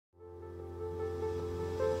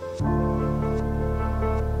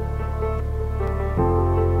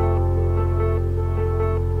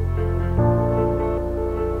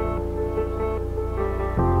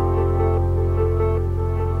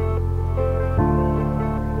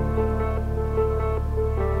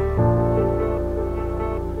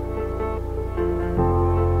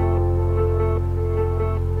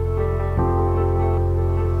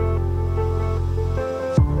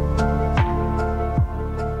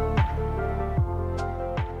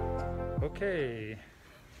Okay.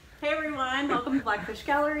 Hey everyone, welcome to Blackfish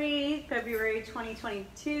Gallery, February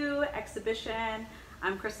 2022 exhibition.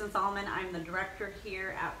 I'm Kristen Solomon. I'm the director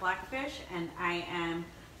here at Blackfish, and I am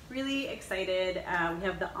really excited. We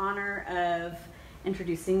have the honor of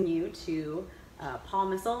introducing you to Paul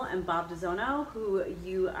Missal and Bob Dozono, who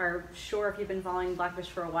you are sure, if you've been following Blackfish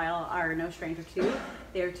for a while, are no stranger to.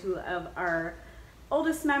 They're two of our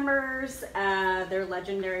oldest members. They're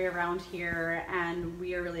legendary around here, and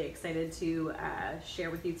we are really excited to share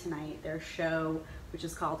with you tonight their show, which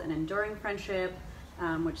is called An Enduring Friendship,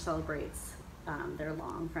 which celebrates their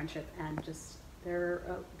long friendship and just their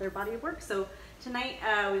body of work. So tonight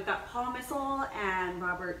we've got Paul Missal and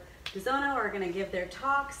Robert Dozono are going to give their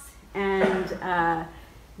talks, and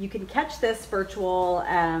you can catch this virtual.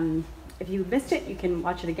 If you missed it, you can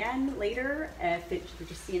watch it again later. If you're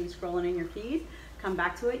just seeing scrolling in your feed, come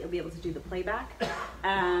back to it. You'll be able to do the playback.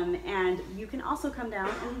 And you can also come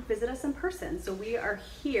down and visit us in person. So we are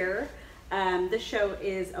here. This show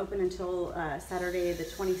is open until Saturday the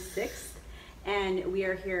 26th. And we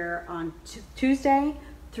are here on Tuesday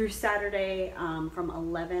through Saturday from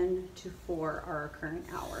 11 to 4 are our current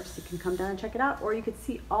hours. So you can come down and check it out, or you could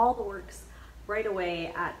see all the works right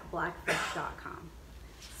away at blackfish.com.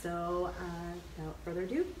 So without further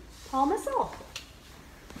ado, Paul Missal.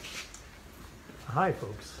 Hi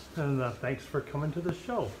folks, and thanks for coming to the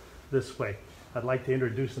show this way. I'd like to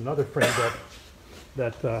introduce another friend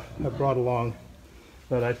that I brought along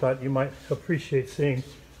that I thought you might appreciate seeing.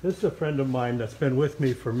 This is a friend of mine that's been with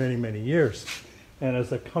me for many, many years and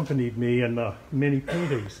has accompanied me in many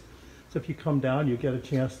paintings. So if you come down, you get a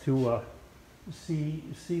chance to see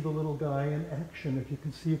the little guy in action, if you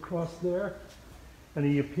can see across there. And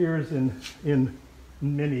he appears in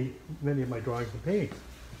many of my drawings and paintings.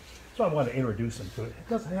 So I want to introduce him to it. It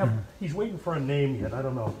doesn't have, he's waiting for a name yet, I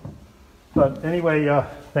don't know. But anyway,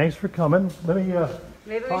 thanks for coming. Let me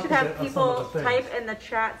maybe we should have people type in the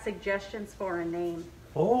chat suggestions for a name.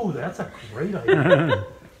 Oh, that's a great idea.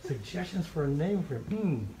 Suggestions for a name for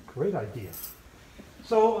him. Great idea.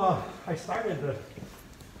 So I started the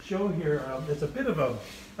show here. It's a bit of a,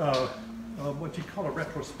 what you call a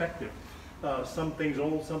retrospective. Some things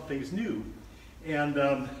old, some things new. And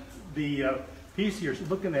the piece you're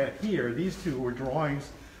looking at here, these two were drawings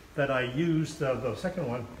that I used. The second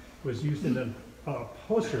one was used in a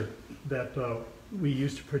poster that we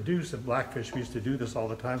used to produce at Blackfish. We used to do this all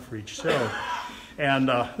the time for each show. And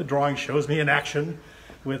the drawing shows me in action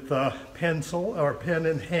with pencil or pen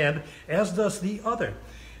in hand, as does the other.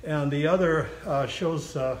 And the other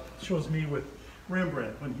shows me with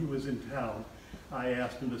Rembrandt when he was in town. I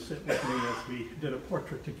asked him to sit with me as we did a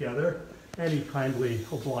portrait together, and he kindly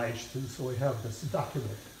obliged to, so we have this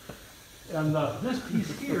document. And this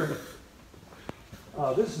piece here,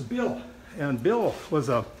 this is Bill. And Bill was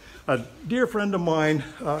a dear friend of mine,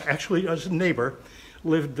 actually as a neighbor,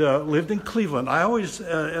 lived in Cleveland. I always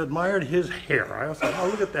admired his hair. I always thought, oh,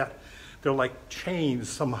 look at that. They're like chains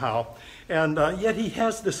somehow. And yet he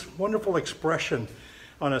has this wonderful expression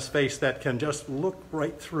on his face that can just look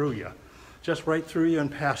right through you. Just right through you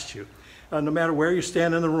and past you. No matter where you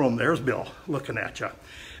stand in the room, there's Bill looking at you.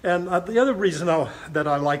 And the other reason that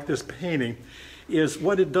I like this painting is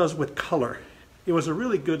what it does with color. It was a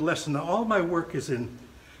really good lesson. Now, all my work is in,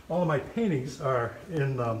 all of my paintings are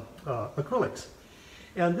in acrylics.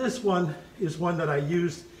 And this one is one that I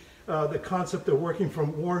used the concept of working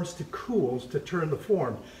from warms to cools to turn the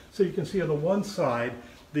form. So you can see on the one side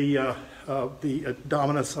the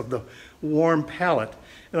dominance of the warm palette,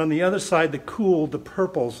 and on the other side the cool, the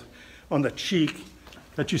purples on the cheek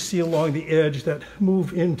that you see along the edge that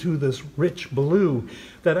move into this rich blue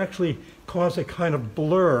that actually cause a kind of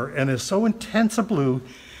blur and is so intense a blue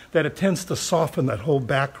that it tends to soften that whole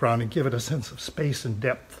background and give it a sense of space and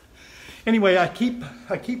depth. Anyway, I keep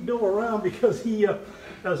Bill around because he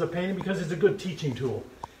as a painting, because it's a good teaching tool.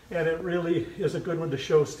 And it really is a good one to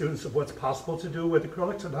show students of what's possible to do with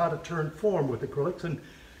acrylics and how to turn form with acrylics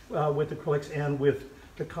and with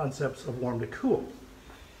the concepts of warm to cool.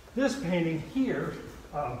 This painting here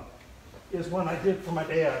is one I did for my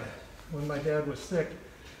dad. When my dad was sick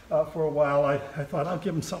for a while, I thought I'll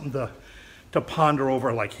give him something to ponder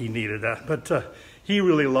over like he needed that. But he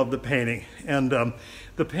really loved the painting. And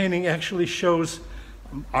the painting actually shows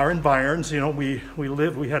our environs. You know,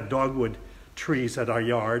 we had dogwood trees at our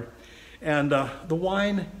yard. And the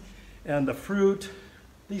wine and the fruit,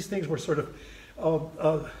 these things were sort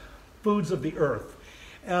of foods of the earth.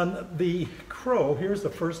 And the crow, here's the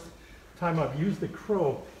first time I've used the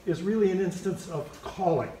crow, is really an instance of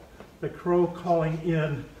calling. The crow calling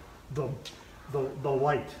in the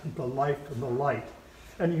light, the life and the light.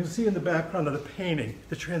 And you can see in the background of the painting,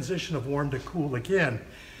 the transition of warm to cool again.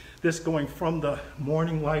 This going from the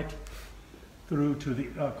morning light through to the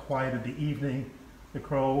quiet of the evening, the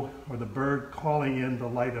crow or the bird calling in the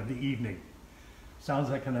light of the evening.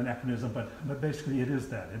 Sounds like an anachronism, but basically it is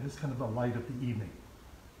that. It is kind of the light of the evening.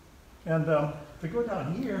 And to go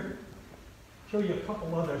down here, show you a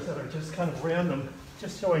couple others that are just kind of random,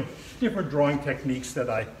 just showing different drawing techniques that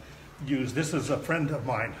I use. This is a friend of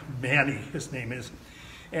mine, Manny, his name is.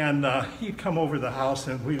 And he'd come over to the house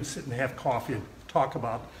and we would sit and have coffee and talk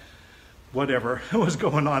about whatever was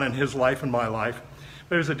going on in his life and my life.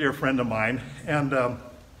 But he was a dear friend of mine. And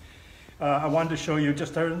I wanted to show you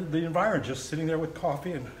just the environment, just sitting there with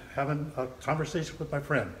coffee and having a conversation with my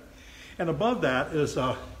friend. And above that is,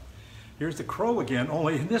 here's the crow again,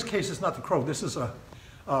 only in this case it's not the crow, this is a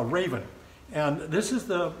raven. And this is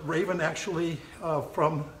the raven actually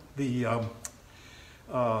from the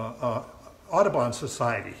Audubon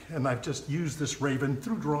Society. And I've just used this raven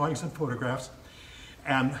through drawings and photographs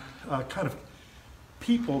and kind of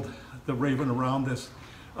peopled the raven around this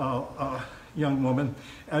young woman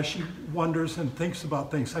as she wonders and thinks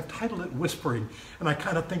about things. I've titled it Whispering, and I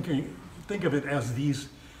kind of think of it as these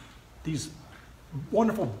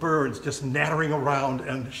wonderful birds just nattering around,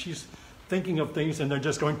 and she's thinking of things and they're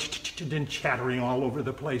just going and chattering all over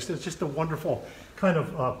the place. It's just a wonderful kind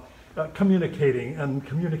of communicating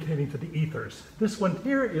to the ethers. This one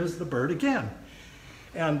here is the bird again.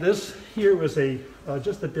 And this here was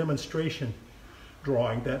just a demonstration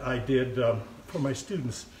drawing that I did for my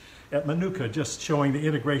students at Manuka, just showing the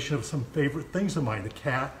integration of some favorite things of mine, the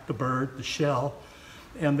cat, the bird, the shell,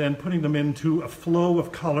 and then putting them into a flow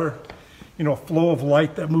of color, you know, a flow of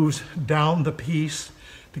light that moves down the piece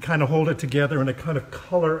to kind of hold it together in a kind of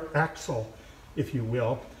color axle, if you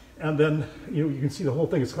will. And then you can see the whole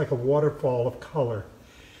thing. It's like a waterfall of color.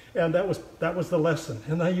 And that was the lesson.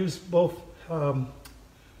 And I used both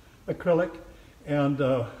acrylic and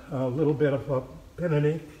a little bit of pen and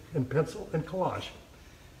ink and pencil and collage.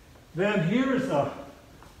 Then here's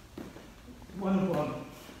one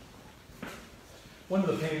of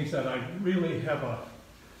the paintings that I really have a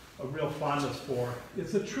real fondness for.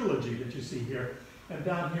 It's a trilogy that you see here. And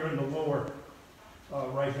down here in the lower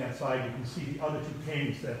right-hand side, you can see the other two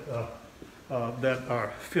paintings that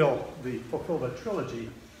fulfill the trilogy.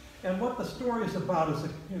 And what the story is about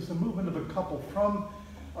is the movement of a couple from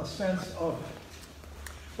a sense of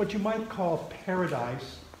what you might call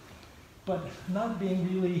paradise, but not being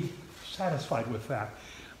really satisfied with that.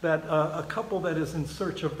 That a couple that is in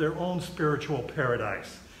search of their own spiritual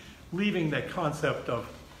paradise, leaving that concept of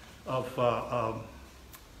at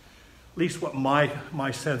least what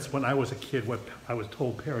my sense when I was a kid, what I was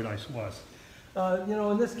told paradise was. You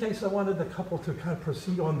know, in this case, I wanted the couple to kind of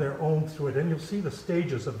proceed on their own through it, and you'll see the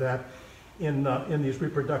stages of that in these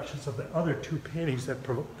reproductions of the other two paintings that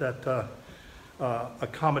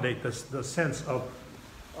accommodate the sense of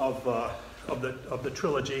the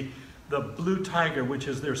trilogy. The blue tiger, which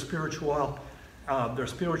is their spiritual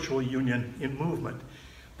union in movement.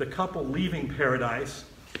 The couple leaving paradise,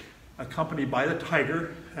 accompanied by the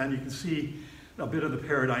tiger, and you can see a bit of the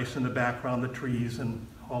paradise in the background, the trees and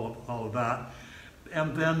all of that.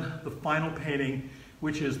 And then the final painting,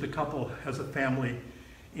 which is the couple as a family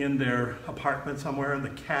in their apartment somewhere, and the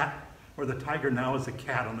cat, or the tiger now is the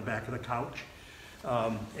cat on the back of the couch,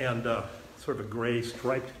 and sort of a gray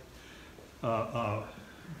striped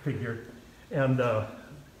figure. And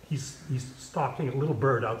he's stalking a little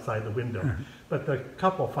bird outside the window. But the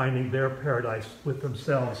couple finding their paradise with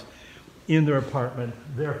themselves in their apartment,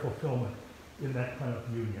 their fulfillment in that kind of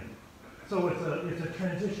union. So it's a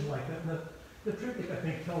transition like that. And the triptych, I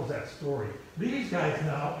think, tells that story. These guys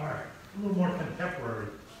now are a little more contemporary.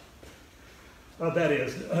 That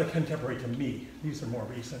is, contemporary to me. These are more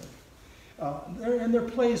recent. And they're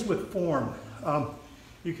plays with form.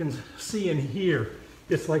 You can see in here,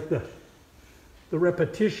 it's like the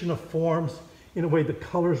repetition of forms, in a way the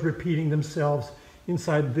colors repeating themselves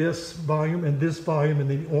inside this volume and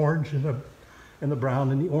the orange and the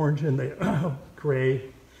brown and the orange and the gray.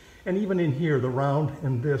 And even in here, the round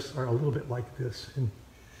and this are a little bit like this. And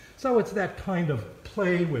so it's that kind of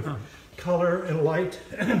play with color and light.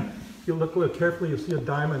 You look a little carefully, you'll see a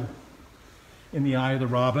diamond in the eye of the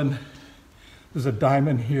robin. There's a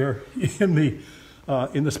diamond here in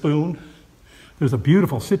the spoon. There's a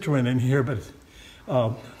beautiful citrine in here, but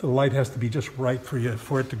the light has to be just right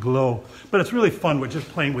for it to glow. But it's really fun with just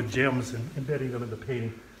playing with gems and embedding them in the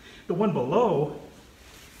painting. The one below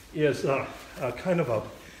is kind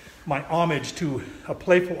of my homage to, a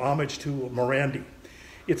playful homage to Morandi.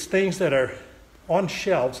 It's things that are on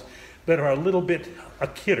shelves that are a little bit a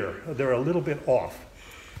kidder. They're a little bit off.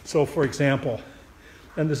 So for example,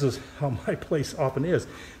 and this is how my place often is,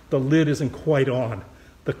 the lid isn't quite on.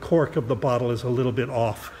 The cork of the bottle is a little bit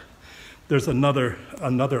off. There's another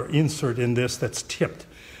insert in this that's tipped.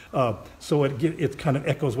 So it kind of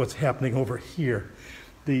echoes what's happening over here.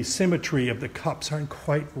 The symmetry of the cups aren't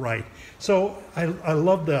quite right. So I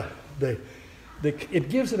love it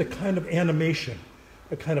gives it a kind of animation,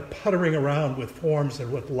 a kind of puttering around with forms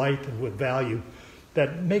and with light and with value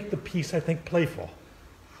that make the piece, I think, playful.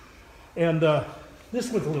 And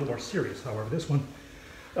this one's a little more serious, however.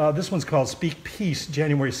 This one's called Speak Peace,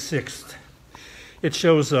 January 6th. It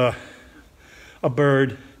shows a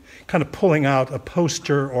bird kind of pulling out a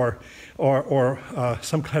poster or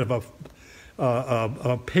some kind of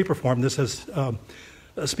a paper form. This says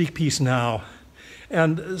Speak Peace Now.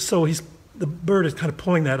 And so the bird is kind of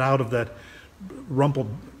pulling that out of that rumpled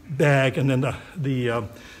bag, and then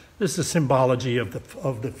this is symbology of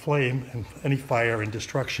the flame and any fire and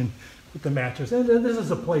destruction with the matches. And this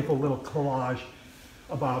is a playful little collage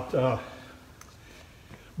about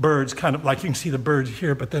birds, kind of like you can see the birds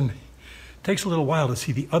here, but then it takes a little while to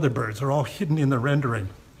see the other birds. They're all hidden in the rendering.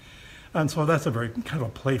 And so that's a very kind of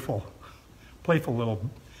a playful little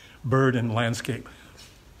bird and landscape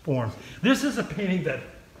form. This is a painting that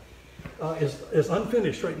is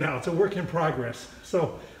unfinished right now. It's a work in progress.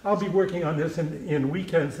 So I'll be working on this in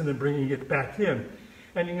weekends and then bringing it back in.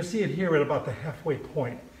 And you can see it here at about the halfway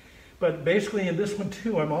point. But basically in this one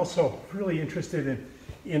too, I'm also really interested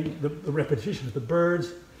in the repetition of the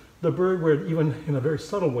birds. The bird, where it even in a very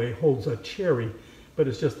subtle way holds a cherry, but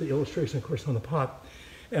it's just the illustration, of course, on the pot.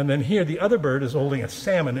 And then here, the other bird is holding a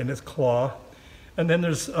salmon in its claw. And then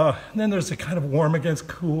there's a kind of warm against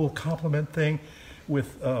cool complement thing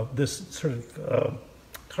with this sort of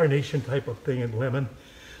carnation type of thing in lemon.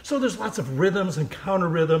 So there's lots of rhythms and counter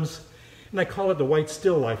rhythms, and I call it the white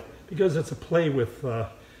still life because it's a play with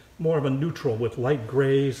more of a neutral with light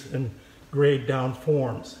grays and grayed down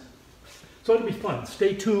forms. So it'll be fun.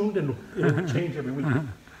 Stay tuned, and it'll change every week.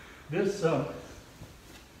 This one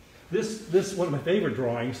of my favorite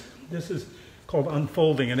drawings. This is called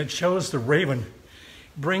Unfolding, and it shows the raven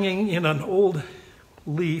bringing in an old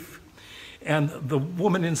leaf, and the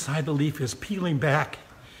woman inside the leaf is peeling back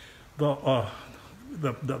the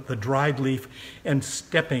dried leaf and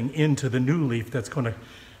stepping into the new leaf that's going to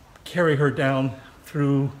carry her down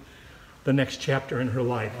through the next chapter in her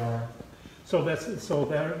life. So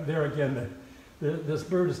there again, this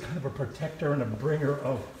bird is kind of a protector and a bringer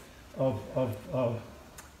of a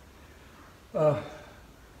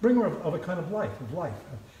kind of life,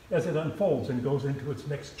 as it unfolds and goes into its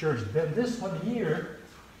next journey. Then this one here,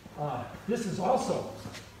 this is also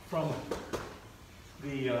from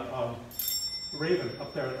the Raven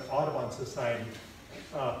up there at the Audubon Society.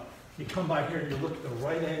 You come by here and you look at the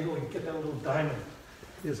right angle and you get that little diamond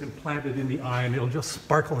is implanted in the eye, and it'll just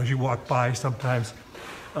sparkle as you walk by sometimes.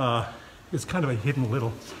 It's kind of a hidden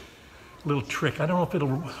little trick. I don't know if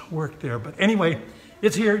it'll work there, but anyway,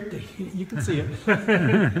 it's here. You can see it.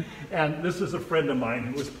 And this is a friend of mine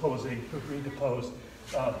who was posing, who agreed to pose.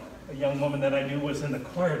 A young woman that I knew was in the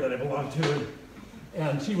choir that I belonged to,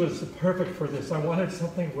 and she was perfect for this. I wanted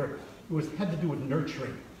something where it had to do with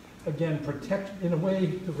nurturing. Again, in a way,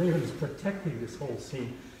 the raven is protecting this whole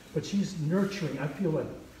scene, but she's nurturing. I feel like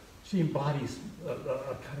she embodies a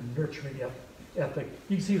kind of nurturing ethic.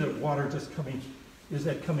 You can see the water just coming.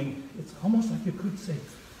 It's almost like you could say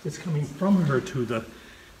it's coming from her to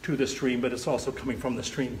the stream, but it's also coming from the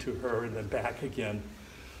stream to her and then back again.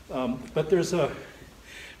 But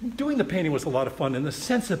doing the painting was a lot of fun in the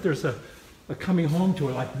sense that there's a coming home to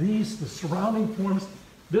it, like the surrounding forms.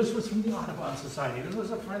 This was from the Audubon Society. This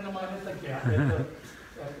was a friend of mine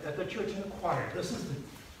at the church in the choir. This is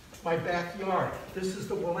my backyard. This is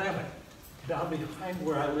the Willamette down behind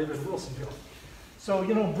where I live in Wilsonville. So,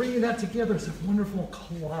 bringing that together is a wonderful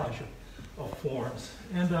collage of forms.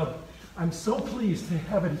 And I'm so pleased to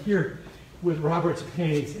have it here with Robert's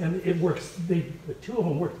paintings. And it works, the two of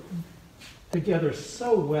them work together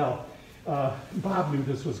so well. Bob knew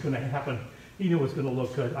this was going to happen. He knew it was going to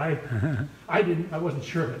look good. I wasn't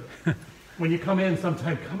sure of it. When you come in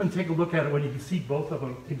sometime, come and take a look at it when you can see both of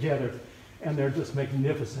them together. And they're just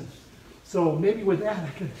magnificent. So maybe with that, I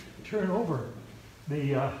could turn over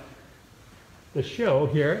the show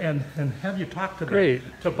here and have you talk to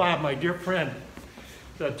Bob, my dear friend.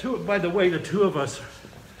 By the way, the two of us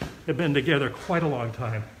have been together quite a long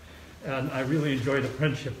time, and I really enjoy the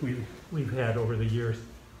friendship we've had over the years.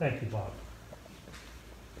 Thank you, Bob.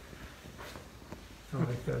 So I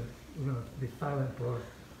said, we're going to be silent for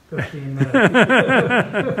 15 minutes.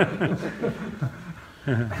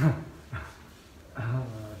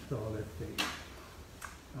 So let's see.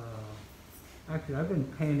 Actually, I've been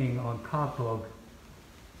painting on top of,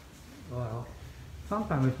 well,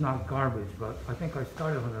 sometimes it's not garbage, but I think I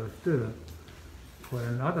started when I was a student.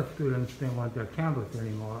 When other students didn't want their canvas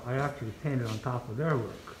anymore, I actually painted on top of their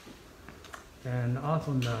work. And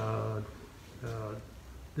often,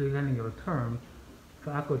 beginning of the term,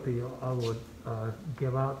 faculty I would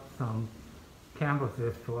give out some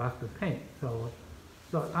canvases for us to paint. So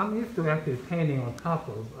I'm used to actually painting on top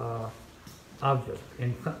of objects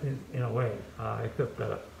in a way, except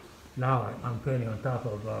that now I'm painting on top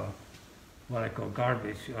of what I call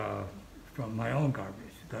garbage from my own garbage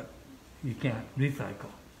that you can't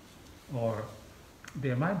recycle. Or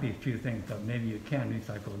there might be a few things that maybe you can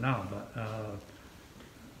recycle now, but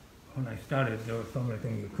when I started, there were so many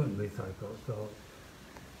things you couldn't recycle. So,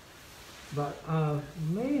 but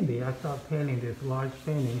mainly I started painting this large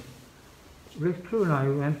painting. Rick True and I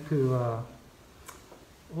went to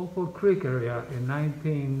Opal Creek area in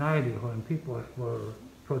 1990 when people were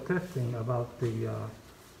protesting about the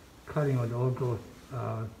cutting of the old growth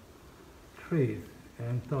trees.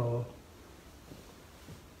 And so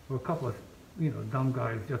for a couple of dumb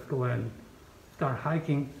guys just go and start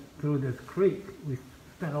hiking through this creek. We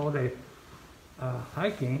spent all day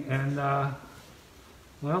hiking, and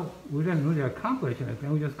well, we didn't really accomplish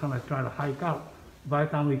anything. We just kind of tried to hike out. By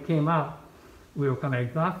the time we came out, we were kind of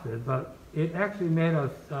exhausted, but it actually made us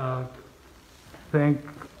think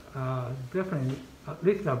differently, at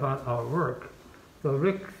least about our work. So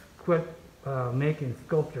Rick quit making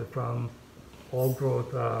sculpture from old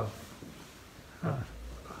growth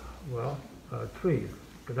trees,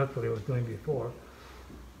 because that's what he was doing before.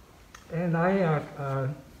 And I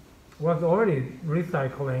was already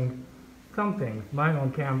recycling some things, mine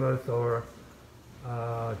on canvas, or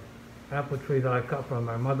apple trees that I cut from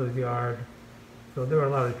my mother's yard. So there were a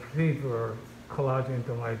lot of trees were collaged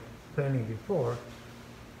into my painting before.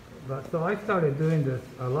 But so I started doing this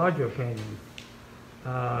larger paintings,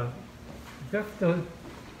 just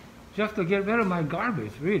to get rid of my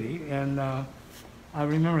garbage, really. And I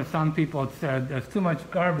remember some people said there's too much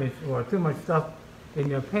garbage or too much stuff in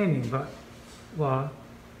your painting, but well,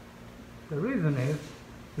 the reason is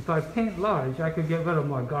if I paint large, I could get rid of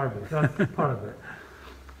more garbage. That's part of it.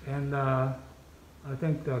 And I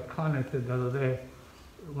think the Connor said the other day,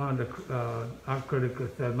 one of the art critics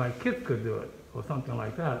said, my kids could do it, or something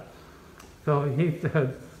like that. So he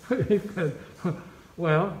said,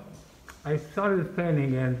 well, I started this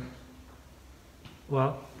painting and,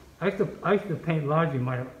 well, I used to paint large in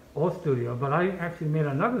my old studio, but I actually made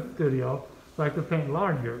another studio so I could paint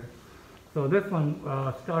larger. So this one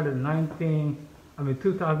started in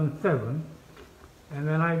 2007, and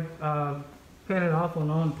then I painted off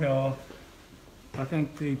and on till I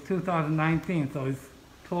think the 2019, so it's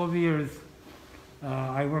 12 years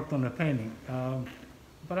I worked on the painting.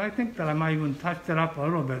 But I think that I might even touched it up a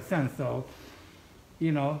little bit since. So,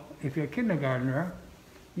 if you're a kindergartner,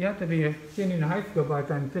 you have to be a senior in high school by the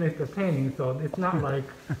time you finish the painting. So it's not like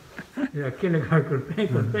a kindergarten could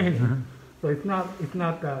paint the painting. So it's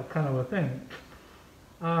not that kind of a thing.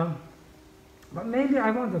 But maybe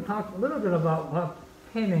I want to talk a little bit about what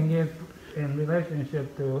painting is in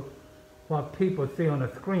relationship to what people see on the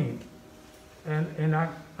screen. And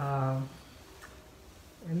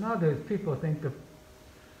nowadays people think the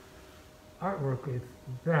artwork is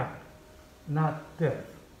that, not this.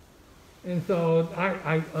 And so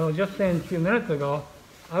I was just saying a few minutes ago,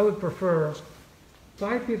 I would prefer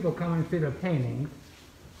 5 people come and see the paintings,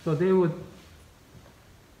 so they would,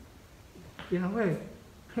 in a way,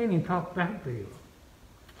 painting talk back to you.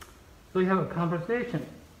 So you have a conversation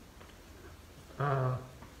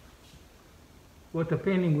with the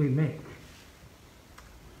painting we make.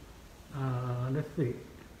 Let's see.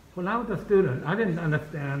 When I was a student, I didn't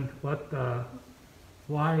understand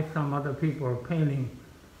why some other people are painting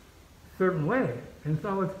a certain way. And so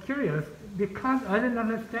I was curious because I didn't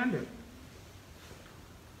understand it.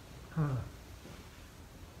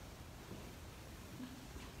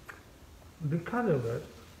 Because of it,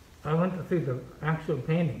 I went to see the actual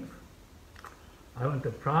paintings. I went to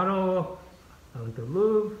Prado, I went to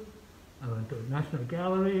Louvre, I went to the National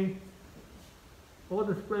Gallery, all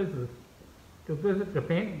these places to visit the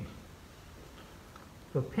paintings.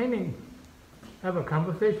 the painting have a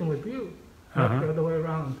conversation with you, not the other way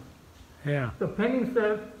around. Yeah. The painting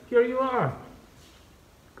says, here you are,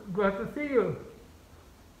 glad to see you.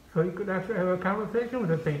 So you could actually have a conversation with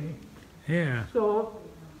the painting. Yeah. So,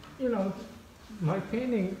 you know, my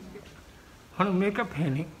painting, when I make a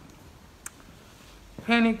painting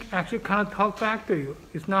actually kind of talks back to you.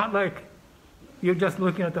 It's not like you're just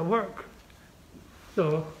looking at the work.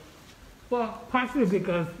 So, well, partially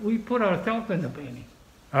because we put ourselves in the painting.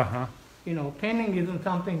 Uh-huh. You know, painting isn't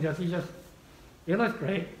something you just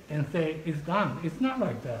illustrate and say it's done. It's not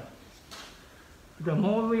like that. The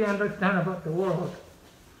more we understand about the world,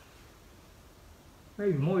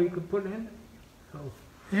 maybe more you could put in. So,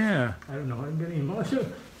 Yeah. I don't know, I'm getting emotional.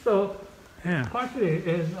 So, Yeah. partially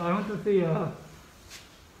is I went to see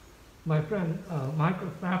my friend Michael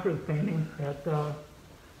Stafford's painting at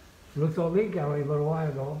Missal Gallery a little while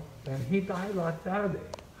ago, and he died last Saturday.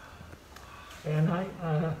 And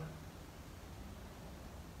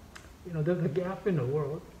you know, there's a gap in the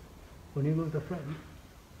world when you lose a friend.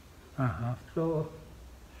 Uh-huh. So,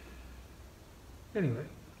 anyway,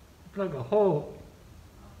 it's like a hole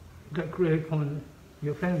that creates when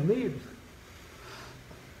your friend leaves.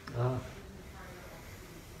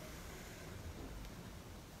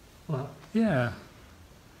 Well, Yeah.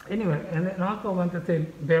 anyway, and then also went to see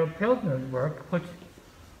Bill Pilsner's work, which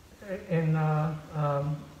in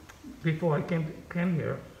before I came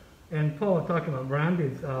here, and Paul was talking about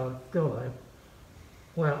Brandy's still life.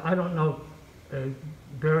 Well, I don't know if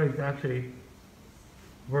Barry's actually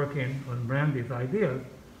working on Brandy's ideas,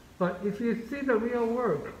 but if you see the real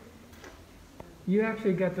work, you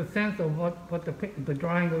actually get the sense of what the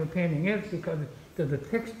drawing of the painting is, because there's a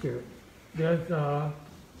texture. There's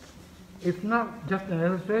it's not just an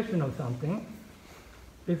illustration of something.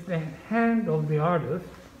 It's the hand of the artist,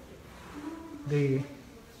 the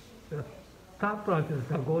thought process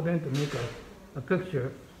that goes in to make a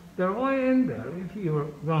picture. They're all in there if you're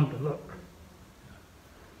willing to look.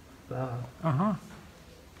 Uh-huh.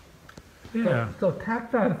 Yeah. So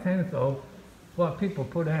tactile sense of what people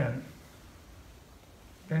put in.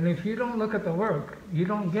 And if you don't look at the work, you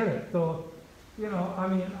don't get it. So, you know, I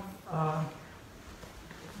mean,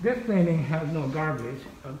 this painting has no garbage,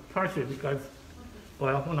 partially because,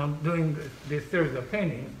 well, when I'm doing this series of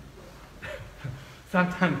paintings,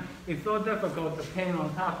 sometimes it's so difficult to paint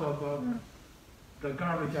on top of the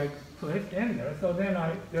garbage I placed in there. So then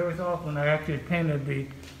there was often I actually painted the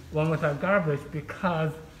one without garbage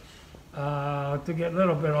because to get a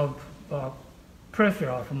little bit of pressure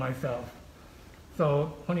off of myself.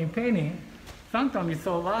 So when you're painting, sometimes you're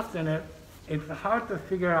so lost in it, it's hard to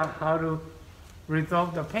figure out how to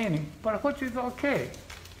resolve the painting, but which is okay.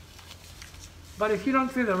 But if you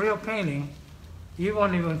don't see the real painting, you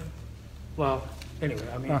won't even, well, anyway,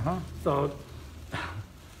 I mean, so.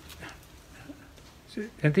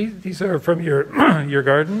 And these are from your your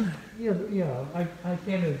garden? Yeah, I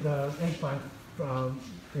painted eggplant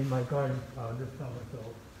in my garden this summer,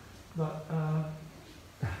 so. But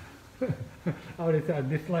I would say I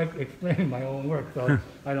dislike explaining my own work, so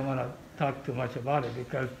I don't want to talk too much about it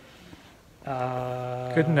because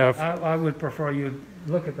Good enough. I would prefer you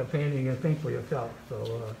look at the painting and think for yourself.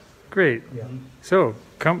 So Great. yeah. So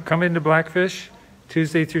come into Blackfish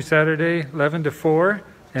Tuesday through Saturday, 11 to 4,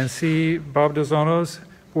 and see Bob Dozono's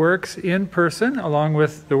works in person, along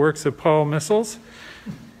with the works of Paul Missals.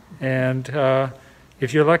 And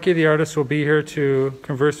if you're lucky, the artist will be here to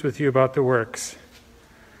converse with you about the works.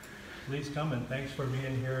 Please come, and thanks for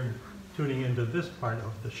being here and tuning into this part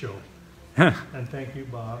of the show. And thank you,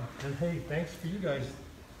 Bob. And hey, thanks for you guys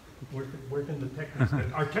working the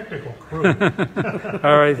technical, our technical crew.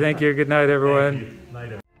 All right, thank you. Good night, everyone. Thank you. Night,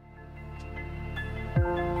 everyone.